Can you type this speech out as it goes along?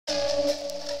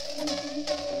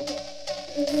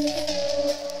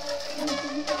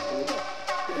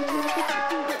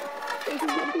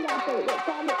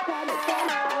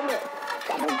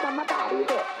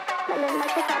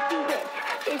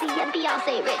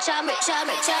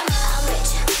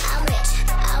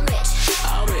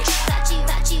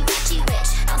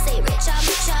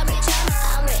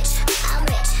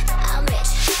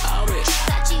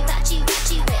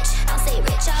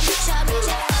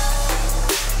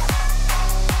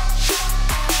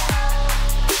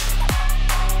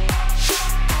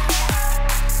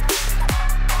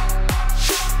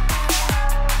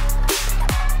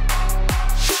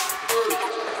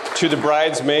To the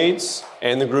bridesmaids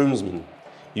and the groomsmen,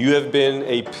 you have been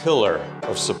a pillar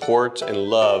of support and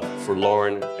love for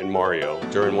Lauren and Mario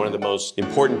during one of the most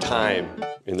important times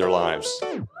in their lives.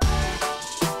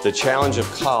 The challenge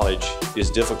of college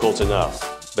is difficult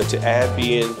enough, but to add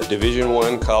being a Division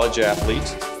I college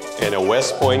athlete and a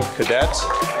West Point cadet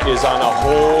is on a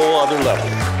whole other level.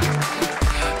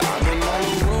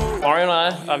 Mario and I,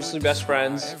 obviously best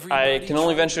friends. I can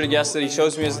only venture to guess that he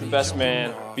chose me as the best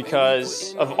man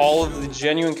because of all of the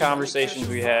genuine conversations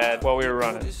we had while we were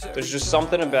running. There's just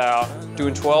something about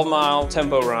doing 12-mile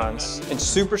tempo runs in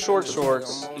super short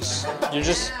shorts.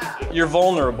 You're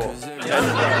vulnerable.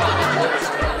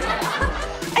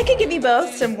 I could give you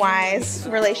both some wise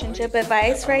relationship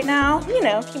advice right now. You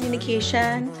know,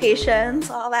 communication, patience,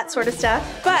 all that sort of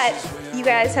stuff. But you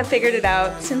guys have figured it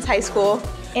out since high school,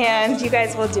 and you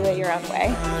guys will do it your own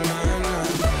way.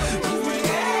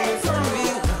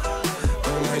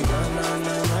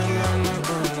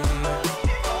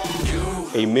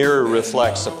 A mirror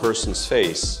reflects a person's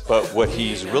face, but what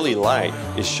he's really like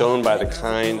is shown by the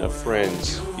kind of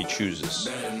friends he chooses.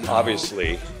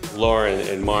 Obviously, Lauren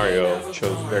and Mario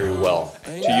chose very well.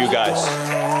 To you guys.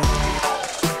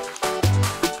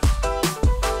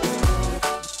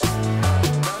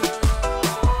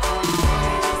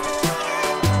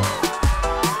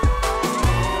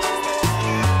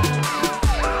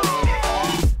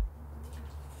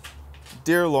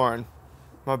 Dear Lauren,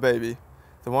 my baby,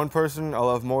 the one person I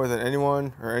love more than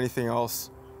anyone or anything else.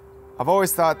 I've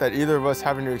always thought that either of us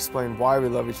having to explain why we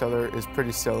love each other is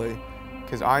pretty silly,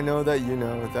 because I know that you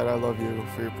know that I love you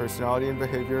for your personality and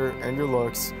behavior and your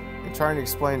looks, and trying to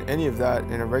explain any of that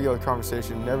in a regular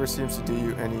conversation never seems to do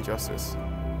you any justice.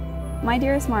 My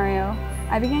dearest Mario,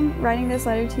 I began writing this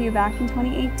letter to you back in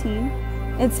 2018.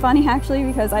 It's funny actually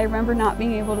because I remember not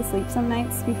being able to sleep some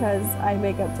nights because I'd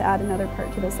wake up to add another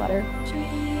part to this letter.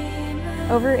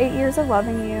 Over 8 years of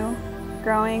loving you,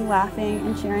 growing, laughing,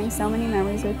 and sharing so many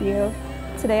memories with you,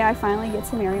 today I finally get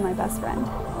to marry my best friend.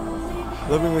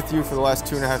 Living with you for the last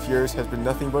 2.5 years has been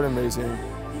nothing but amazing,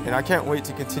 and I can't wait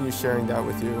to continue sharing that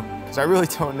with you, because I really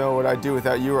don't know what I'd do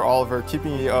without you or Oliver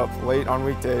keeping me up late on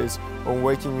weekdays or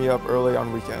waking me up early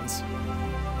on weekends.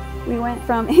 We went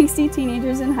from angsty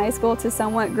teenagers in high school to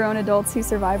somewhat grown adults who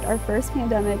survived our first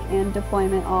pandemic and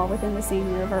deployment all within the same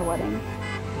year of our wedding.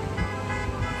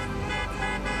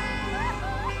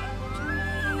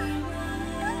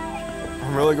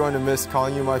 I'm really going to miss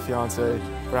calling you my fiance,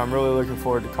 but I'm really looking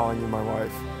forward to calling you my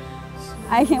wife.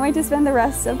 I can't wait to spend the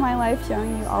rest of my life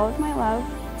showing you all of my love.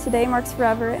 Today marks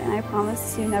forever, and I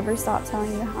promise to never stop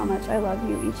telling you how much I love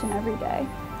you each and every day.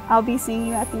 I'll be seeing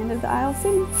you at the end of the aisle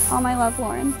soon. All my love,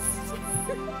 Lauren.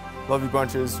 Love you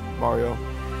bunches, Mario.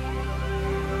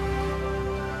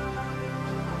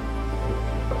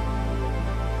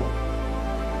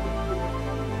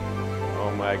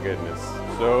 Oh my goodness,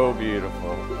 so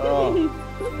beautiful. Oh,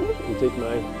 you take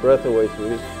my breath away,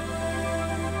 sweetie.